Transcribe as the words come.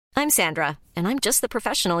I'm Sandra, and I'm just the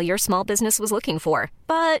professional your small business was looking for.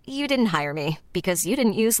 But you didn't hire me because you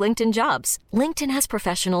didn't use LinkedIn Jobs. LinkedIn has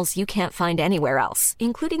professionals you can't find anywhere else,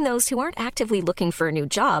 including those who aren't actively looking for a new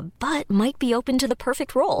job, but might be open to the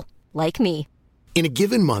perfect role, like me. In a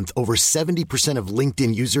given month, over 70% of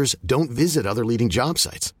LinkedIn users don't visit other leading job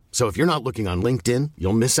sites. So if you're not looking on LinkedIn,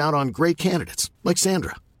 you'll miss out on great candidates like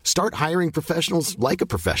Sandra. Start hiring professionals like a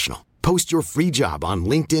professional. Post your free job on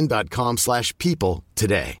linkedin.com/people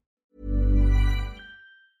today.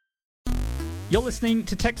 You're listening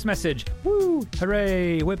to Text Message. Woo!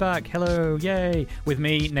 Hooray! We're back. Hello! Yay! With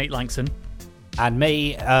me, Nate Langson. And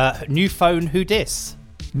me, new phone who dis.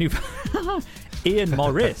 Ian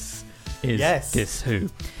Morris is Yes. Dis Who.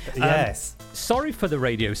 Yes. Sorry for the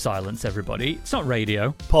radio silence, everybody. It's not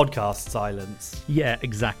radio. Podcast silence. Yeah,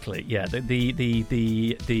 exactly. Yeah,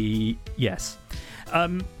 the yes.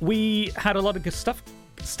 We had a lot of good stuff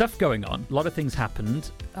going on. A lot of things happened.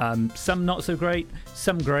 Some not so great,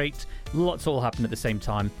 some great. Lots all happened at the same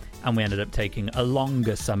time, and we ended up taking a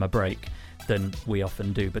longer summer break than we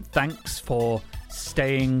often do. But thanks for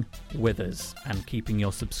staying with us and keeping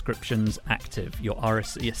your subscriptions active, your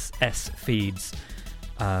RSS feeds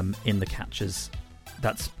in the catchers.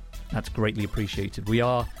 That's greatly appreciated. We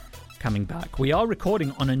are coming back. We are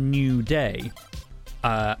recording on a new day,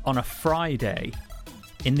 on a Friday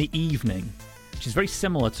in the evening, which is very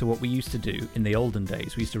similar to what we used to do in the olden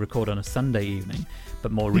days. We used to record on a Sunday evening,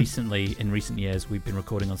 but more recently, in recent years, we've been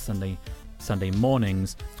recording on Sunday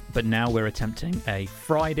mornings. But now we're attempting a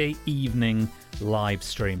Friday evening live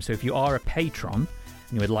stream. So if you are a patron and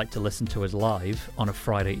you would like to listen to us live on a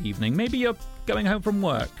Friday evening, maybe you're going home from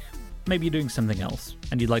work, maybe you're doing something else,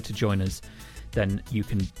 and you'd like to join us, then you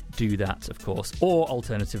can do that, of course. Or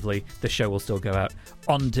alternatively, the show will still go out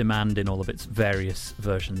on demand in all of its various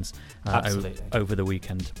versions over the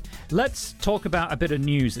weekend. Let's talk about a bit of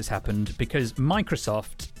news that's happened, because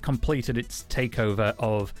Microsoft completed its takeover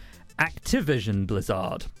of Activision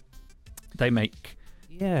Blizzard. They make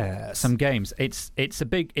some games. It's a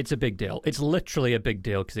big deal. It's literally a big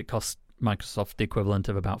deal because it costs Microsoft the equivalent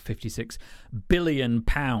of about £56 billion.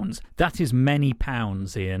 That is many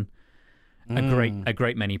pounds, Ian. A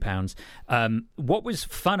great many pounds. What was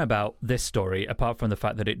fun about this story, apart from the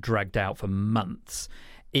fact that it dragged out for months,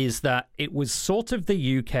 is that it was sort of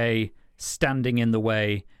the UK standing in the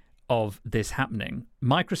way of this happening.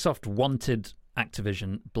 Microsoft wanted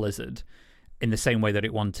Activision Blizzard in the same way that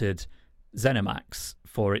it wanted ZeniMax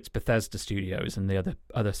for its Bethesda studios and the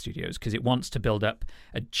other studios, because it wants to build up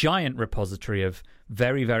a giant repository of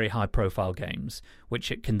very, very high-profile games,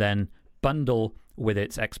 which it can then bundle with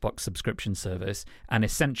its Xbox subscription service and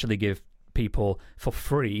essentially give people for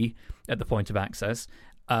free at the point of access.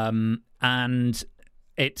 And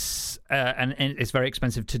it's very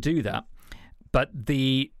expensive to do that. But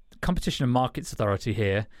the Competition and Markets Authority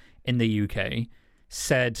here in the UK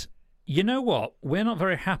said, you know what, we're not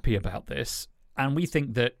very happy about this, and we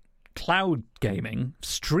think that cloud gaming,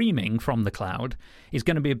 streaming from the cloud, is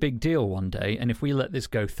going to be a big deal one day, and if we let this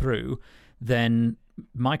go through, then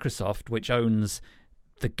Microsoft, which owns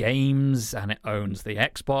the games, and it owns the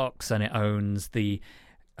Xbox, and it owns the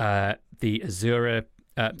Azura,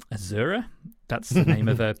 that's the name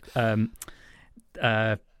of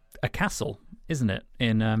a castle, isn't it?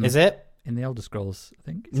 Is it? In the Elder Scrolls, I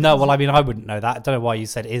think. No, well, I mean, I wouldn't know that. I don't know why you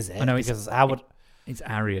said "is it?" I know because it's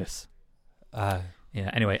Arius. Yeah.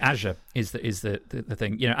 Anyway, Azure is the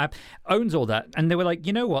thing. You know, owns all that, and they were like,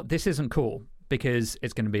 you know what, this isn't cool because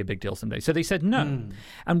it's going to be a big deal someday. So they said no.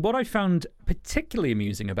 And what I found particularly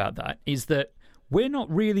amusing about that is that we're not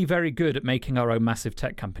really very good at making our own massive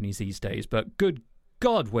tech companies these days, but good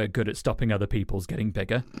God, we're good at stopping other people's getting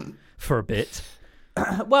bigger for a bit.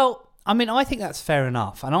 Well, I mean, I think that's fair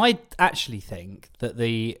enough. And I actually think that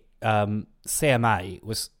the CMA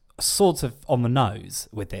was sort of on the nose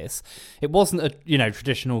with this. It wasn't a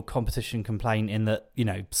traditional competition complaint in that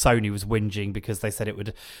Sony was whinging because they said it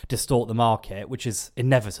would distort the market, which is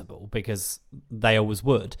inevitable because they always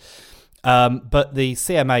would. But the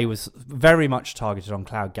CMA was very much targeted on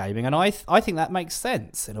cloud gaming, and I think that makes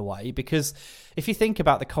sense in a way, because if you think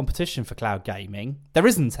about the competition for cloud gaming, there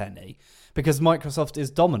isn't any, because Microsoft is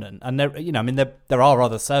dominant, and there are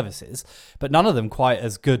other services, but none of them quite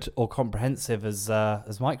as good or comprehensive as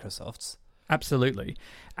Microsoft's. Absolutely,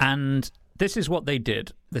 and this is what they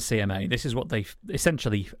did. The CMA. This is what they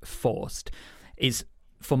essentially forced, is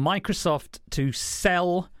for Microsoft to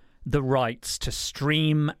sell the rights to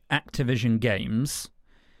stream Activision games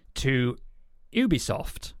to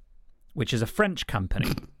Ubisoft, which is a French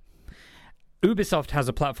company. Ubisoft has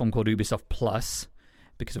a platform called Ubisoft Plus,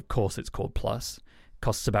 because of course it's called Plus.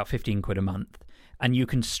 Costs about £15 a month. and you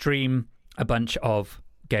can stream a bunch of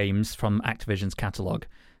games from Activision's catalogue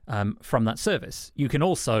from that service. You can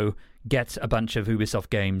also get a bunch of Ubisoft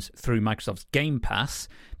games through Microsoft's Game Pass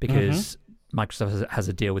because Microsoft has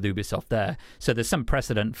a deal with Ubisoft there. So there's some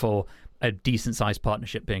precedent for a decent-sized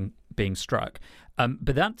partnership being struck.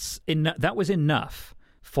 But that was enough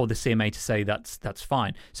for the CMA to say that's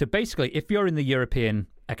fine. So basically, if you're in the European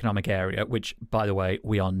Economic Area, which, by the way,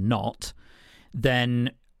 we are not,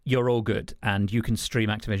 then you're all good, and you can stream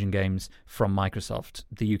Activision games from Microsoft.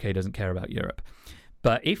 The UK doesn't care about Europe.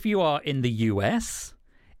 But if you are in the US,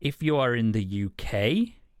 if you are in the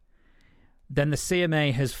UK, then the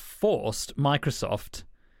CMA has forced Microsoft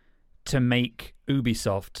to make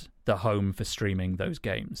Ubisoft the home for streaming those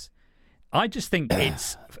games. I just think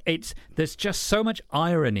it's there's just so much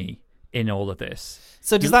irony in all of this.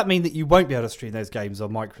 So does that mean that you won't be able to stream those games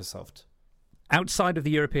on Microsoft? Outside of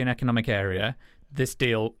the European Economic Area, this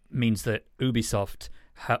deal means that Ubisoft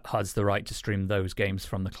has the right to stream those games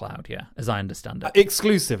from the cloud, yeah, as I understand it.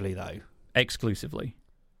 Exclusively, though? Exclusively.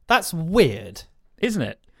 That's weird. Isn't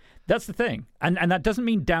it? That's the thing. And that doesn't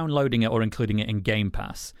mean downloading it or including it in Game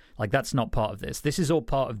Pass. Like, that's not part of this. This is all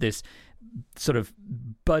part of this sort of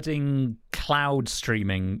budding cloud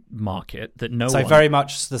streaming market that So very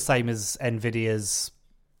much the same as NVIDIA's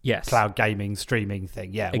yes. cloud gaming streaming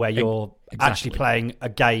thing, where you're actually playing a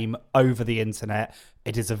game over the internet.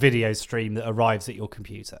 It is a video stream that arrives at your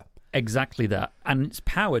computer. Exactly that. And it's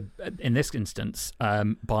powered, in this instance,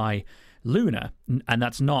 by Luna. And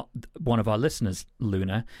that's not one of our listeners,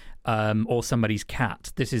 Luna, or somebody's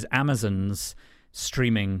cat. This is Amazon's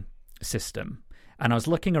streaming system. And I was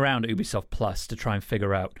looking around at Ubisoft Plus to try and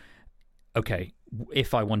figure out, okay,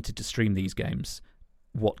 if I wanted to stream these games,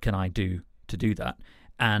 what can I do to do that?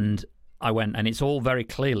 And I went, and it's all very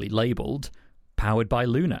clearly labeled powered by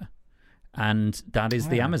Luna. And that is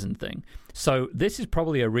the Amazon thing. So this is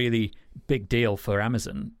probably a really big deal for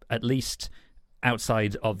Amazon, at least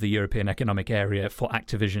outside of the European Economic Area, for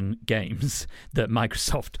Activision games that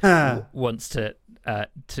Microsoft wants to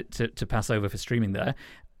pass over for streaming there.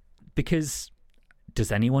 Because does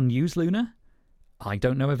anyone use Luna? I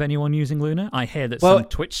don't know of anyone using Luna. I hear that some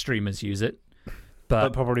Twitch streamers use it.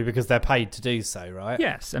 But probably because they're paid to do so, right?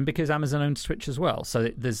 Yes, and because Amazon owns Twitch as well. So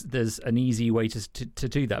there's an easy way to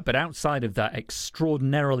do that. But outside of that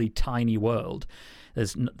extraordinarily tiny world,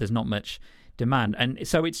 there's not much demand. And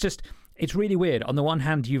so it's really weird. On the one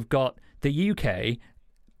hand, you've got the UK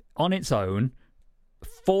on its own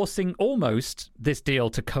forcing almost this deal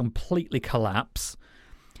to completely collapse.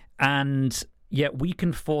 And yet we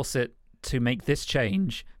can force it to make this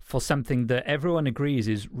change for something that everyone agrees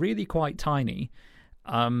is really quite tiny.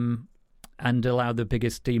 And allow the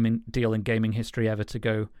biggest deal in gaming history ever to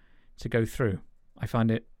go through. I find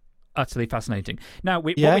it utterly fascinating. Now,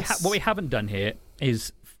 what we haven't done here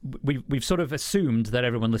is we've sort of assumed that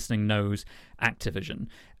everyone listening knows Activision.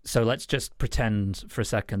 So let's just pretend for a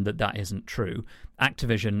second that isn't true.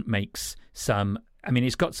 Activision makes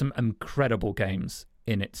it's got some incredible games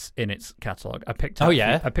in its catalog. I picked out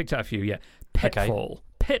a few. Yeah,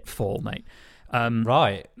 Pitfall, mate.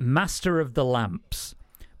 Right. Master of the Lamps,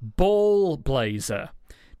 Ball Blazer,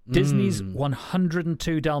 Disney's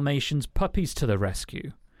 102 Dalmatians, Puppies to the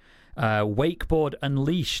Rescue, Wakeboard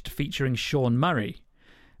Unleashed featuring Sean Murray,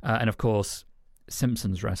 and of course,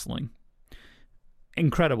 Simpsons Wrestling.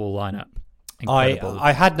 Incredible lineup. Incredible.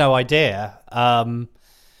 I had no idea. And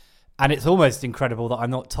it's almost incredible that I'm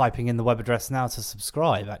not typing in the web address now to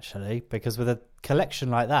subscribe, actually, because with a collection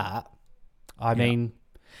like that, I mean...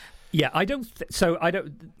 Yeah, I don't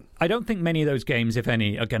think many of those games, if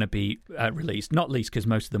any, are going to be released. Not least because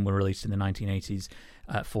most of them were released in the 1980s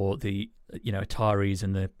for the Ataris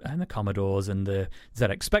and the Commodores and the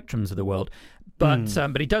ZX Spectrums of the world. But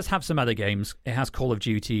he does have some other games. It has Call of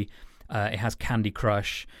Duty. It has Candy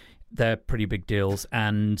Crush. They're pretty big deals,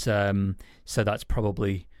 and so that's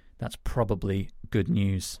probably good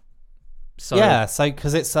news. So, yeah,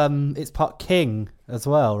 because it's part King as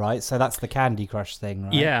well, right? So that's the Candy Crush thing,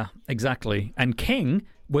 right? Yeah, exactly. And King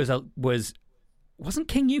wasn't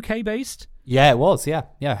King UK based? Yeah, it was. Yeah.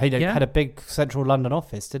 Had a big central London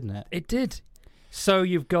office, didn't it? It did. So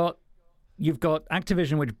you've got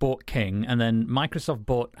Activision, which bought King, and then Microsoft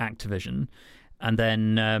bought Activision, and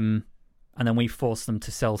then we forced them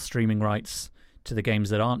to sell streaming rights to the games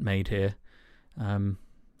that aren't made here.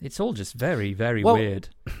 It's all just very, very weird.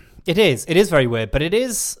 It is very weird, but it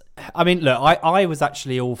is. I mean, look, I was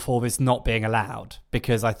actually all for this not being allowed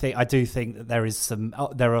because I do think that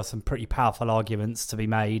there are some pretty powerful arguments to be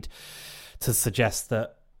made to suggest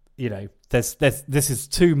that this is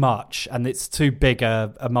too much and it's too big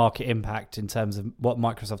a market impact in terms of what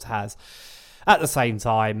Microsoft has. at the same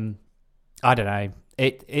time, I don't know.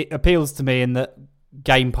 It appeals to me in that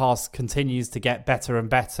Game Pass continues to get better and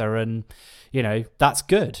better, and that's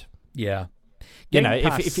good. Yeah.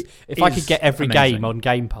 If I could get every amazing game on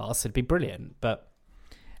Game Pass, it'd be brilliant. But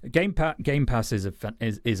Game Pass is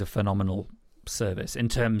a phenomenal service in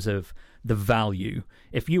terms of the value.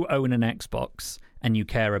 If you own an Xbox and you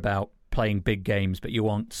care about playing big games, but you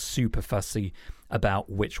aren't super fussy about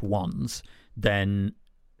which ones, then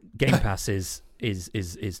Game Pass is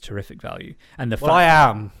terrific value. And I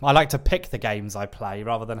am. I like to pick the games I play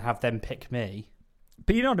rather than have them pick me.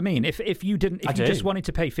 But you know what I mean? If you just wanted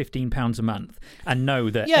to pay £15 a month and know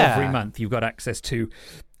that every month you've got access to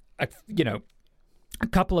a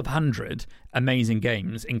couple of hundred amazing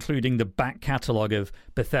games, including the back catalogue of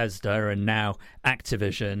Bethesda and now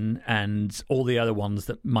Activision and all the other ones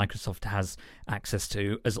that Microsoft has access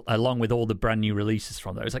to, along with all the brand new releases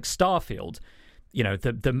from those, like Starfield,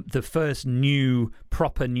 the first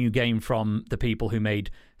proper new game from the people who made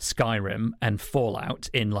Skyrim and Fallout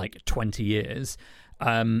in like 20 years,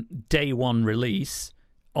 day one release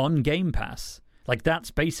on Game Pass. Like, that's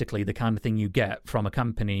basically the kind of thing you get from a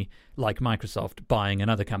company like Microsoft buying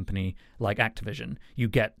another company like Activision. You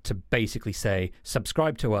get to basically say,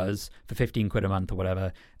 subscribe to us for 15 quid a month or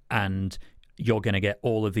whatever, and you're going to get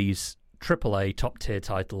all of these AAA top-tier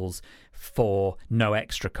titles for no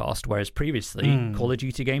extra cost, whereas previously Call of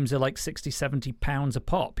Duty games are like 60, 70 pounds a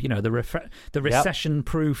pop. The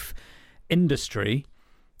recession-proof industry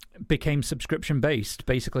became subscription-based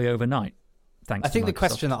basically overnight. I think the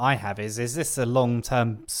question that I have is this a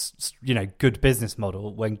long-term, good business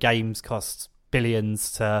model when games cost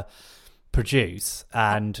billions to produce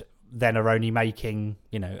and then are only making,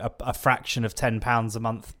 a fraction of £10 a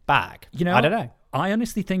month back? I don't know. I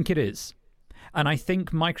honestly think it is. And I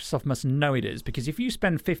think Microsoft must know it is, because if you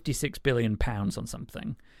spend £56 billion on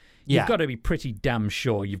something, you've got to be pretty damn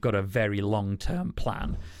sure you've got a very long-term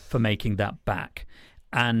plan for making that back.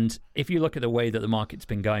 And if you look at the way that the market's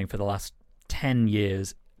been going for the last 10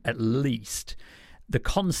 years at least, the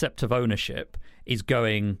concept of ownership is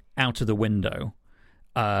going out of the window.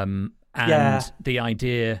 The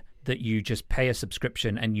idea that you just pay a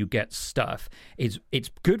subscription and you get stuff it's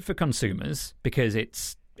good for consumers because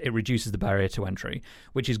it reduces the barrier to entry,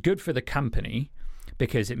 which is good for the company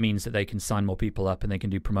because it means that they can sign more people up and they can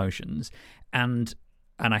do promotions. And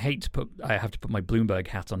I have to put my Bloomberg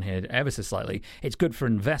hat on here ever so slightly. It's good for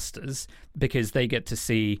investors because they get to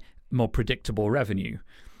see more predictable revenue,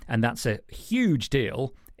 and that's a huge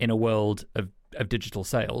deal in a world of digital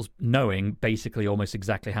sales, knowing basically almost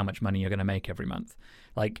exactly how much money you're going to make every month.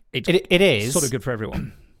 Like it is sort of good for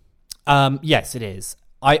everyone. Yes, it is.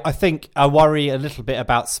 I think I worry a little bit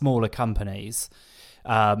about smaller companies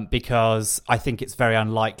because I think it's very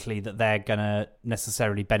unlikely that they're going to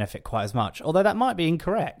necessarily benefit quite as much. Although that might be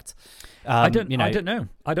incorrect. I don't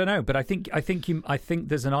know, but I think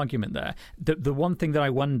there's an argument there. The one thing that I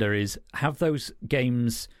wonder is, have those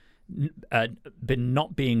games been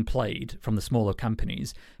not being played from the smaller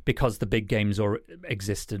companies because the big games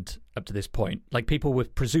existed up to this point? Like, people were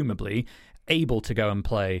presumably able to go and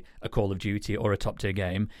play a Call of Duty or a top tier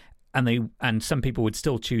game, and some people would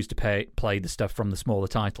still choose to play the stuff from the smaller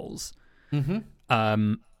titles.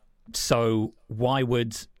 Mm-hmm. So why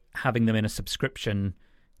would having them in a subscription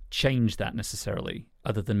change that necessarily,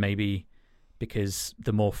 other than maybe because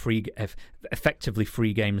the more effectively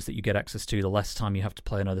free games that you get access to, the less time you have to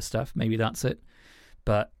play on other stuff?Maybe that's it.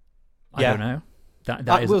 But I don't know.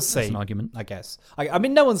 That's an argument, I guess. I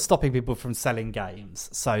mean, no one's stopping people from selling games,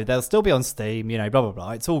 so they'll still be on Steam. Blah blah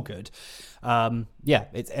blah. It's all good.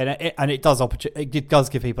 It does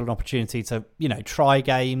give people an opportunity to try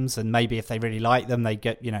games, and maybe if they really like them, they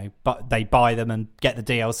get but they buy them and get the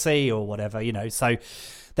DLC or whatever. So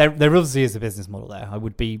there obviously is a business model there.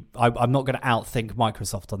 I'm not going to outthink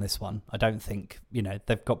Microsoft on this one. I don't think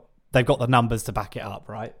they've got the numbers to back it up,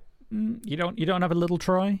 right? You don't have a little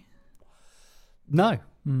try. No.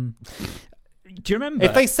 Do you remember?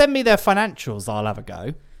 If they send me their financials, I'll have a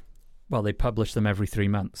go. Well, they publish them every 3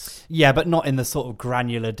 months. Yeah, but not in the sort of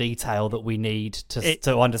granular detail that we need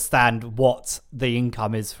to understand what the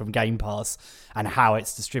income is from Game Pass and how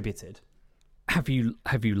it's distributed. Have you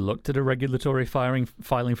looked at a regulatory filing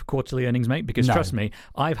for quarterly earnings, mate? Because trust me,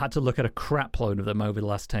 I've had to look at a crap load of them over the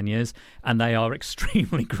last 10 years, and they are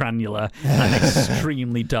extremely granular and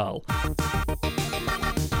extremely dull.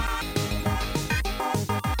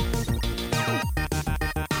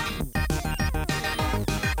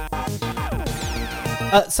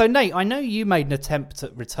 So, Nate, I know you made an attempt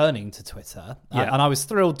at returning to Twitter, and I was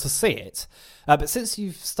thrilled to see it. But since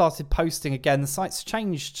you've started posting again, the site's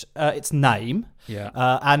changed its name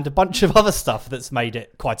and a bunch of other stuff that's made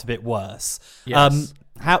it quite a bit worse. Yes.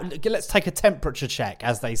 Let's take a temperature check,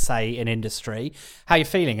 as they say in industry. How are you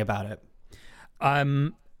feeling about it?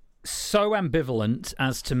 So ambivalent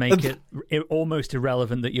as to make it almost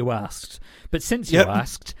irrelevant that you asked. But since you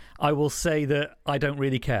asked, I will say that I don't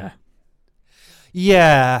really care.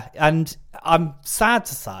 Yeah, and I'm sad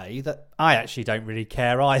to say that I actually don't really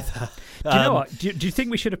care either. Do you know what? Do you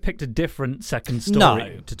think we should have picked a different second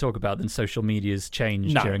story to talk about than social media's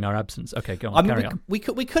change during our absence? Okay, go on, carry on. We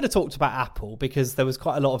could have talked about Apple because there was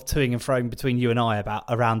quite a lot of toing and froing between you and I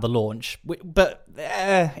around the launch, but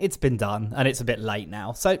it's been done and it's a bit late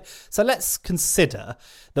now. So let's consider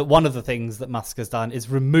that one of the things that Musk has done is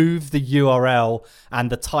remove the URL and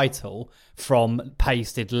the title from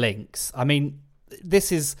pasted links. I mean,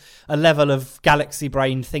 this is a level of galaxy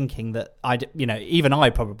brain thinking that even I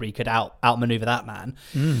probably could outmaneuver that man,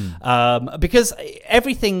 because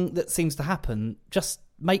everything that seems to happen just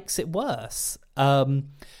makes it worse. What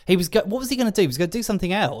was he going to do? He was going to do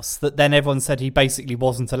something else that then everyone said he basically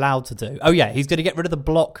wasn't allowed to do. Oh yeah, he's going to get rid of the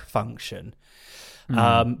block function.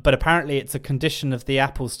 But apparently it's a condition of the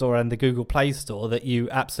Apple Store and the Google Play Store that you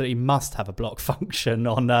absolutely must have a block function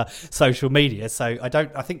on social media. So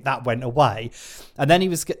I think that went away. And then he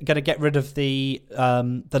was going to get rid of the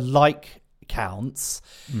like counts.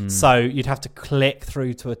 So you'd have to click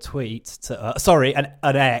through to a tweet to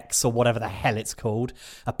an X or whatever the hell it's called,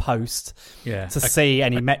 a post, to see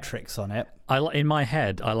any metrics on it. In my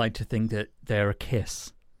head, I like to think that they're a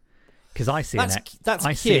kiss because I see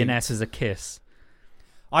see an S as a kiss.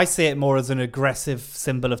 I see it more as an aggressive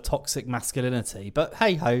symbol of toxic masculinity, but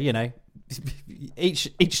hey ho,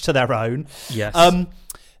 each to their own. Yes.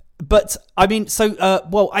 But I mean,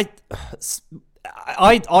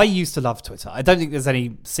 I used to love Twitter. I don't think there's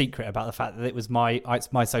any secret about the fact that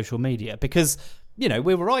it's my social media because we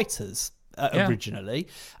were writers originally,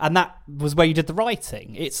 and that was where you did the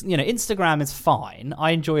writing. It's Instagram is fine.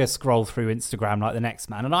 I enjoy a scroll through Instagram like the next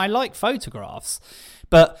man, and I like photographs,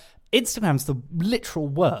 but Instagram's the literal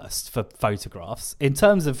worst for photographs in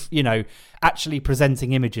terms of, actually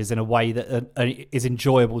presenting images in a way that is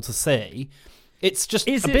enjoyable to see. It's just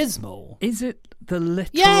abysmal. Is it the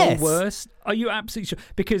literal worst? Are you absolutely sure?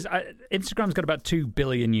 Because Instagram's got about 2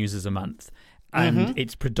 billion users a month, and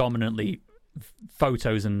it's predominantly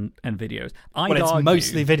photos and videos. It's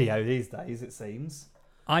mostly video these days, it seems.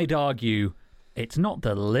 I'd argue it's not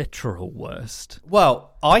the literal worst.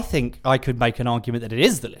 Well, I think I could make an argument that it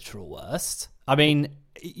is the literal worst. I mean,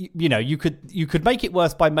 you could make it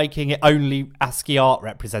worse by making it only ASCII art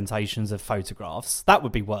representations of photographs. That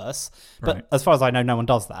would be worse. But as far as I know, no one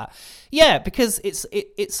does that. Yeah, because it's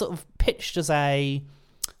sort of pitched as a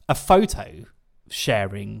photo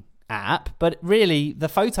sharing app, but really the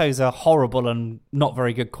photos are horrible and not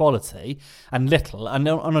very good quality and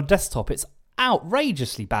on a desktop it's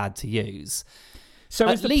outrageously bad to use. So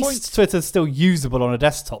at least Twitter's still usable on a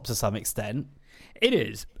desktop to some extent. It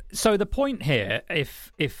is. So the point here,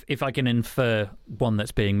 if I can infer one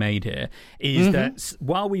that's being made here, is that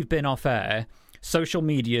while we've been off air, social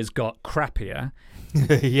media's got crappier.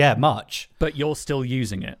 Yeah, much. But you're still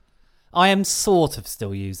using it. I am sort of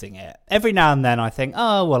still using it. Every now and then I think,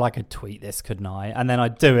 oh, well, I could tweet this, couldn't I? And then I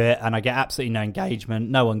do it and I get absolutely no engagement.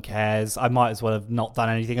 No one cares. I might as well have not done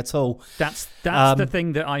anything at all. That's the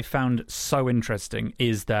thing that I found so interesting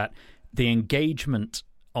is that the engagement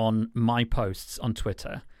on my posts on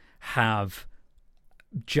Twitter they've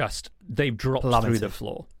dropped through the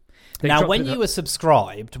floor. Now, when you were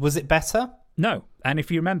subscribed, was it better? No. And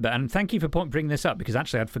if you remember, and thank you for bringing this up because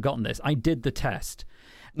actually I'd forgotten this. I did the test.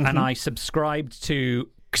 And I subscribed to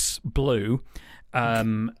Blue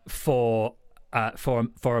for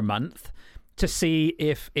a month to see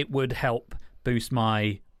if it would help boost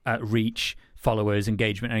my reach, followers,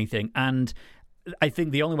 engagement, anything. And I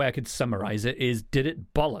think the only way I could summarize it is, did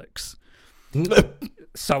it bollocks?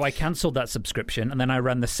 So I cancelled that subscription, and then I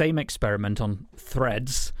ran the same experiment on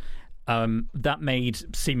Threads. That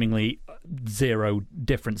made seemingly zero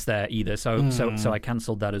difference there either. So I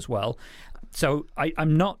cancelled that as well. So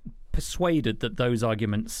I'm not persuaded that those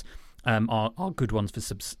arguments are good ones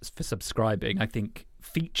for subscribing. I think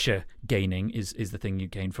feature gaining is the thing you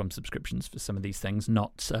gain from subscriptions for some of these things,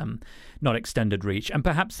 not extended reach. And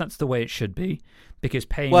perhaps that's the way it should be, because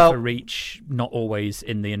paying for reach not always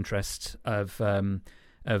in the interest of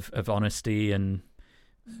honesty and.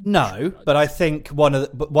 No, but I think one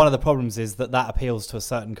of the problems is that appeals to a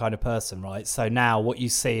certain kind of person, right? So now what you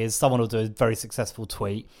see is someone will do a very successful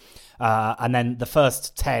tweet. and then the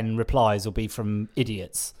first 10 replies will be from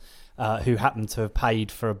idiots who happen to have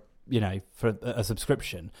paid for a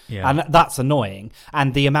subscription. And that's annoying.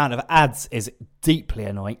 And the amount of ads is deeply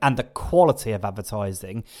annoying, and the quality of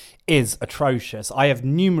advertising is atrocious. I have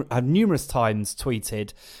numerous times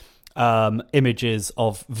tweeted images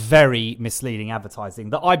of very misleading advertising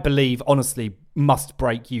that I believe honestly must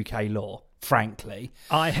break UK law. Frankly,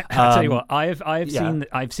 I tell you what,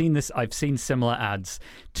 I've seen similar ads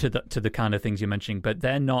to the kind of things you're mentioning, but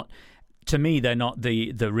they're not. To me, they're not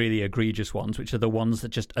the really egregious ones, which are the ones that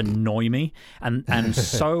just annoy me. And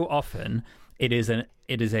so often it is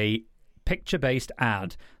a picture-based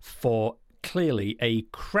ad for clearly a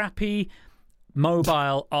crappy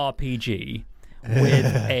mobile RPG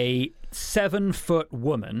with a 7-foot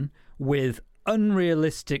woman with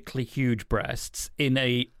unrealistically huge breasts in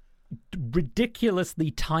a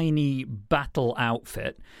ridiculously tiny battle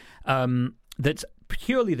outfit that's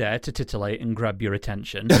purely there to titillate and grab your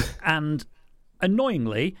attention. And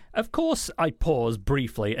annoyingly, of course, I pause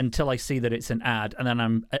briefly until I see that it's an ad, and then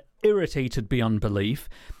I'm irritated beyond belief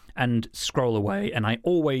and scroll away, and I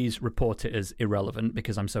always report it as irrelevant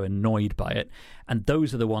because I'm so annoyed by it. And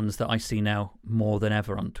those are the ones that I see now more than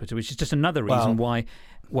ever on Twitter, which is just another reason why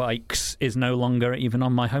X is no longer even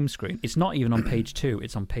on my home screen. It's not even on page 2,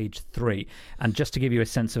 it's on page 3. And just to give you a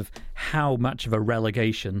sense of how much of a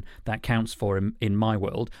relegation that counts for in my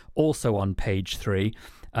world, also on page 3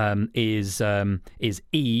 is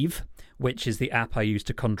Eve, which is the app I use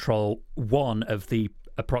to control one of the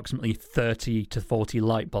approximately 30 to 40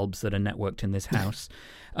 light bulbs that are networked in this house.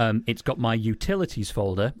 It's got my utilities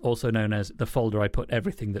folder, also known as the folder I put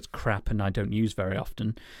everything that's crap and I don't use very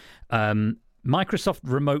often. Microsoft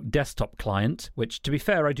Remote Desktop Client, which, to be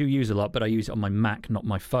fair, I do use a lot, but I use it on my Mac, not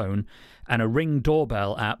my phone, and a Ring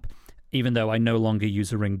doorbell app, even though I no longer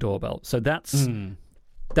use a Ring doorbell. So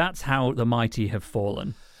that's how the mighty have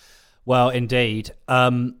fallen. Well, indeed.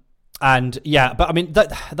 And yeah, but I mean,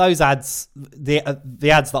 those ads, the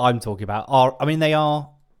ads that I'm talking about they are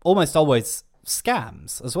almost always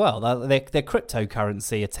scams as well. They're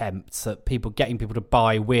cryptocurrency attempts at getting people to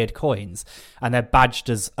buy weird coins, and they're badged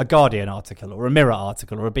as a Guardian article or a Mirror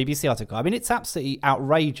article or a BBC article. I mean, it's absolutely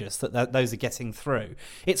outrageous that those are getting through.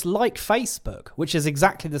 It's like Facebook, which is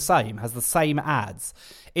exactly the same, has the same ads.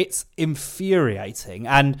 It's infuriating,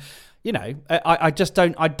 and I just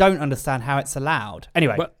don't understand how it's allowed.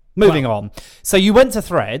 Anyway. Moving on. So you went to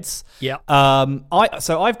Threads. Yeah.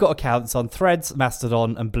 I've got accounts on Threads,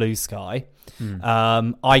 Mastodon, and Blue Sky.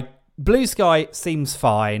 Blue Sky seems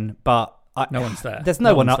fine, but no one's there. There's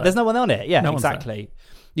no one on it. Yeah, no exactly.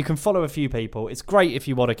 You can follow a few people. It's great if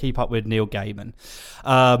you want to keep up with Neil Gaiman.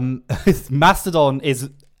 Mastodon is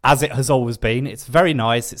as it has always been. It's very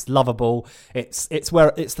nice. It's lovable. It's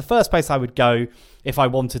the first place I would go if I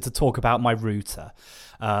wanted to talk about my router,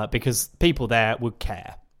 because people there would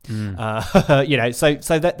care. So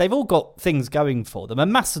that they've all got things going for them,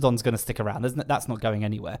 and Mastodon's going to stick around. That's not going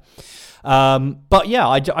anywhere. But yeah,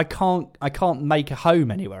 I can't make a home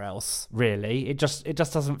anywhere else. Really, it just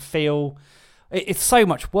doesn't feel. It's so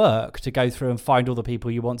much work to go through and find all the people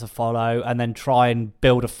you want to follow, and then try and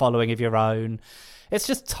build a following of your own. It's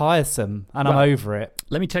just tiresome, and I'm over it.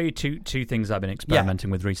 Let me tell you two things I've been experimenting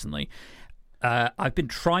with recently. I've been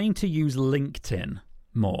trying to use LinkedIn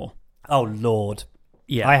more. Oh Lord.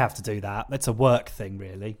 Yeah, I have to do that. It's a work thing,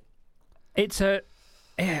 really. It's a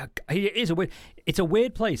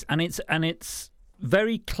weird place, and it's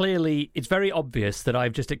very clearly, it's very obvious that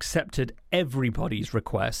I've just accepted everybody's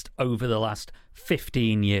request over the last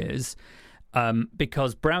 15 years,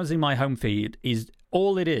 because browsing my home feed is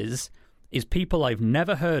all it is people I've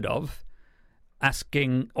never heard of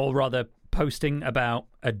asking, or rather posting about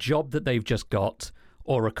a job that they've just got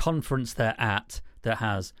or a conference they're at that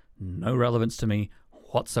has no relevance to me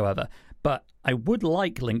whatsoever. But I would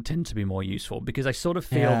like LinkedIn to be more useful, because I sort of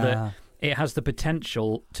feel that it has the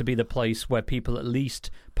potential to be the place where people at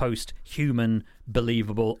least post human,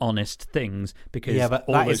 believable, honest things. Because but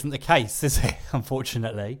that isn't the case, is it?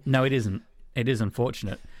 Unfortunately. No, it isn't. It is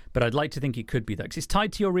unfortunate. But I'd like to think it could be that, because it's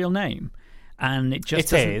tied to your real name. And it just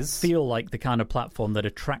doesn't feel like the kind of platform that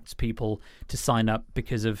attracts people to sign up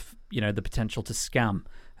because of, the potential to scam.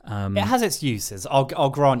 It has its uses. I'll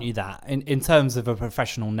grant you that. In terms of a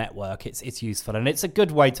professional network, it's useful, and it's a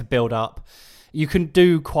good way to build up. You can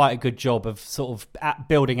do quite a good job of sort of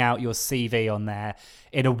building out your CV on there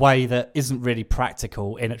in a way that isn't really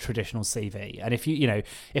practical in a traditional CV. And if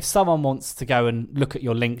if someone wants to go and look at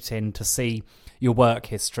your LinkedIn to see your work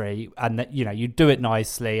history, and that you do it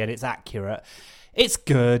nicely and it's accurate, it's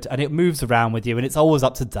good and it moves around with you and it's always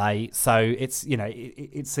up to date. So it's, you know,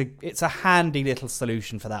 it's a handy little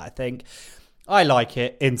solution for that, I think. I like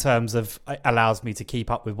it in terms of it allows me to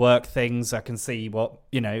keep up with work things. I can see what,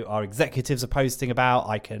 you know, our executives are posting about.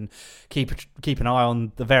 I can keep an eye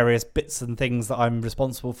on the various bits and things that I'm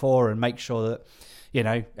responsible for and make sure that, you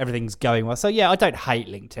know, everything's going well. So yeah, I don't hate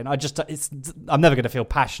LinkedIn. I'm never going to feel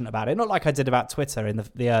passionate about it. Not like I did about Twitter in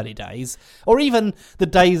the early days, or even the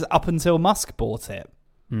days up until Musk bought it.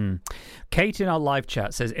 Kate in our live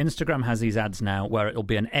chat says Instagram has these ads now where it'll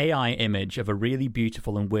be an AI image of a really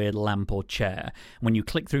beautiful and weird lamp or chair. When you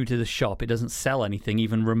click through to the shop, it doesn't sell anything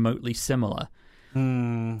even remotely similar.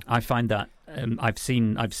 I find that I've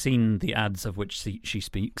seen the ads of which she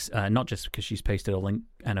speaks, not just because she's pasted a link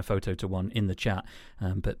and a photo to one in the chat,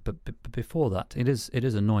 but before that, it is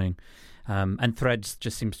annoying. And Threads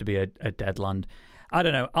just seems to be a dead land. I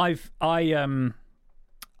don't know.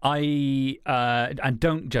 And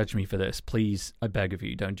don't judge me for this, please. I beg of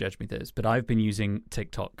you, don't judge me for this. But I've been using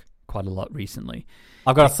TikTok quite a lot recently.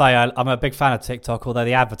 I've got to say, I'm a big fan of TikTok, although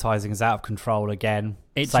the advertising is out of control again.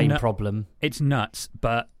 Same problem. It's nuts,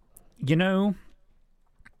 but you know,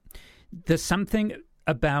 there's something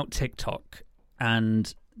about TikTok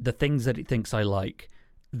and the things that it thinks I like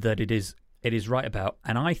that it is right about,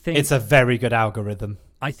 and I think it's a very good algorithm.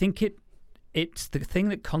 I think it's the thing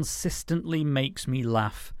that consistently makes me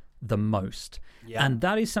laugh the most. Yeah. And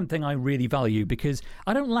that is something I really value because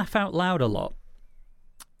I don't laugh out loud a lot.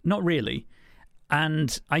 Not really.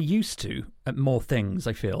 And I used to at more things,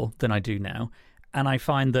 I feel, than I do now. And I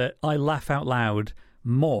find that I laugh out loud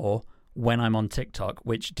more when I'm on TikTok,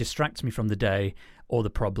 which distracts me from the day or the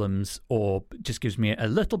problems or just gives me a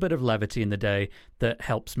little bit of levity in the day that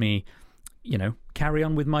helps me, you know, carry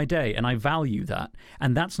on with my day. And I value that.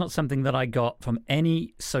 And that's not something that I got from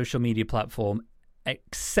any social media platform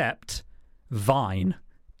except Vine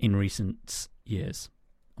in recent years.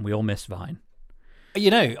 And we all miss Vine. You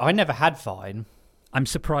know, I never had Vine. I'm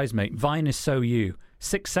surprised, mate. Vine is so you.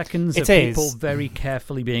 6 seconds of people very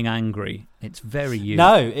carefully being angry. It's very you.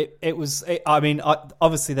 No, it was...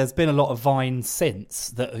 obviously, there's been a lot of Vine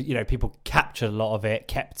since that, you know, people captured a lot of it,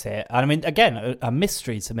 kept it. And I mean, again, a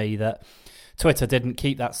mystery to me that Twitter didn't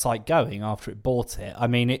keep that site going after it bought it. I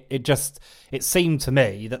mean, it seemed to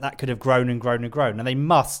me that could have grown and grown and grown. And they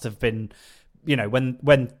must have been, you know,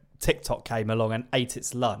 when TikTok came along and ate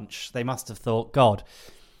its lunch, they must have thought, God,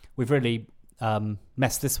 we've really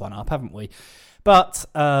messed this one up, haven't we? But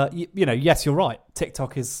you know, yes, you're right.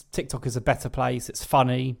 TikTok is a better place. It's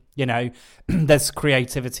funny, you know. There's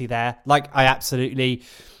creativity there. Like I absolutely,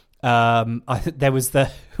 there was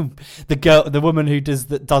the woman who does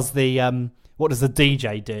the what does the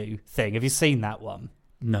DJ do thing. Have you seen that one?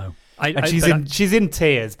 No. She's in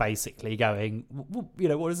tears, basically, going, you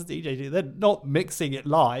know, what does the DJ do? They're not mixing it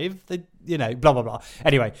live. They, you know, blah, blah, blah.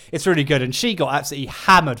 Anyway, it's really good. And she got absolutely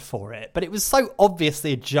hammered for it. But it was so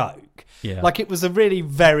obviously a joke. Yeah. Like, it was a really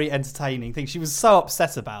very entertaining thing. She was so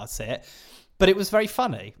upset about it. But it was very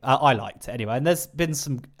funny. I liked it anyway. And there's been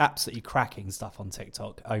some absolutely cracking stuff on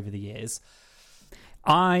TikTok over the years.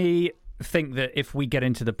 I think that if we get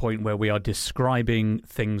into the point where we are describing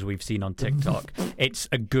things we've seen on TikTok, it's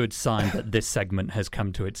a good sign that this segment has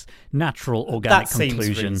come to its natural, organic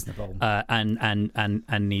conclusion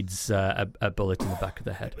and needs a bullet in the back of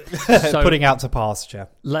the head. So, putting out to pasture.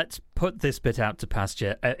 Let's put this bit out to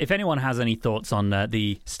pasture. If anyone has any thoughts on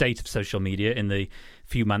the state of social media in the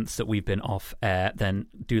few months that we've been off air, then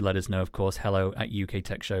do let us know, of course.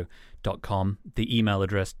 hello@uktechshow.com. The email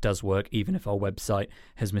address does work, even if our website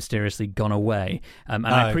has mysteriously gone away. And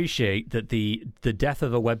I appreciate that the death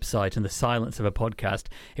of a website and the silence of a podcast,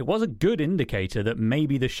 it was a good indicator that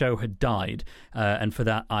maybe the show had died. And for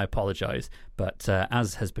that, I apologize. But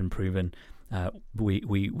as has been proven,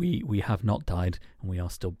 we have not died and we are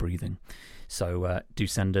still breathing. So do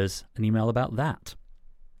send us an email about that.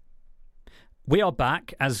 We are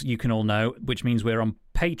back, as you can all know, which means we're on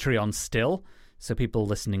Patreon still. So people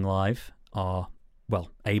listening live are,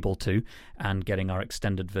 well, able to, and getting our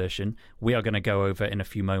extended version. We are going to go over in a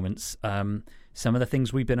few moments some of the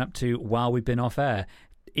things we've been up to while we've been off air.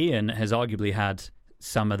 Ian has arguably had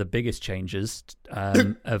some of the biggest changes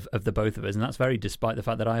of the both of us, and that's very despite the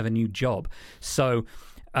fact that I have a new job. So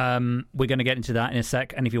we're going to get into that in a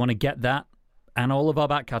sec. And if you want to get that and all of our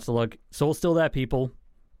back catalogue, it's all still there, people.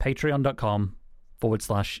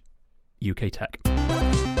 Patreon.com/UKTech.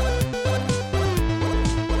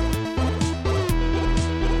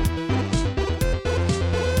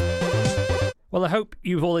 Well, I hope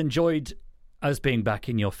you've all enjoyed us being back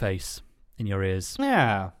in your face, in your ears.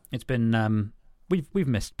 Yeah. It's been, we've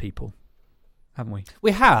missed people. haven't we?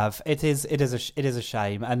 We have. It is a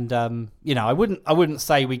shame, and I wouldn't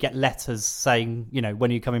say we get letters saying,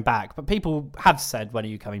 when are you coming back, but people have said, when are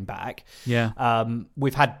you coming back? Yeah.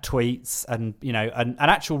 We've had tweets, and and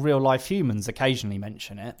actual real life humans occasionally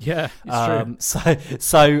mention it. Yeah, it's true.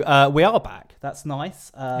 So we are back. That's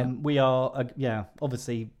nice. We are.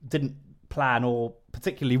 Obviously didn't plan or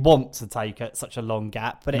particularly want to take such a long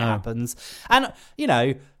gap, but it happens, and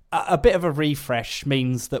a bit of a refresh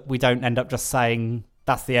means that we don't end up just saying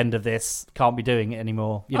that's the end of this, can't be doing it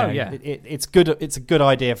anymore. It's good. It's a good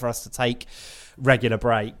idea for us to take regular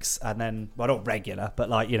breaks, and then, well, not regular, but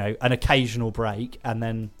an occasional break, and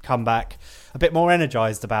then come back a bit more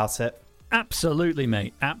energized about it. Absolutely,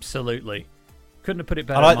 mate. Absolutely. Couldn't have put it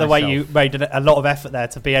better. I like the way you made a lot of effort there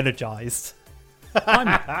to be energized.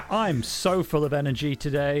 I'm so full of energy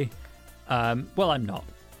today. Well, I'm not,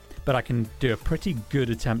 but I can do a pretty good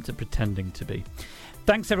attempt at pretending to be.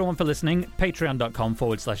 Thanks everyone for listening.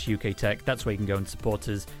 Patreon.com/UK Tech. That's where you can go and support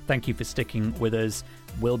us. Thank you for sticking with us.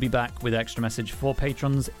 We'll be back with extra message for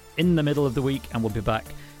patrons in the middle of the week, and we'll be back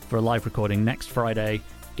for a live recording next Friday.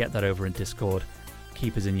 Get that over in Discord.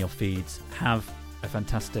 Keep us in your feeds. Have a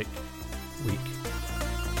fantastic week.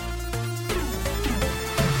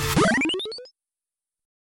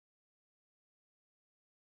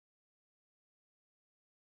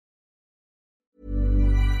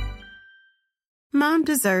 Mom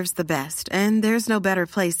deserves the best, and there's no better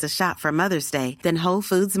place to shop for Mother's Day than Whole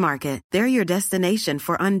Foods Market. They're your destination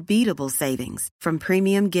for unbeatable savings, from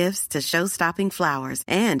premium gifts to show-stopping flowers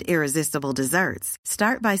and irresistible desserts.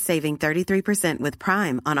 Start by saving 33% with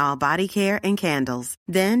Prime on all body care and candles.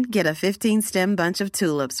 Then get a 15-stem bunch of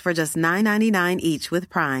tulips for just $9.99 each with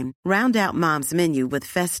Prime. Round out Mom's menu with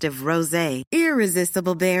festive rosé,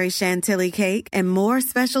 irresistible berry chantilly cake, and more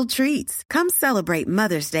special treats. Come celebrate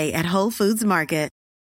Mother's Day at Whole Foods Market.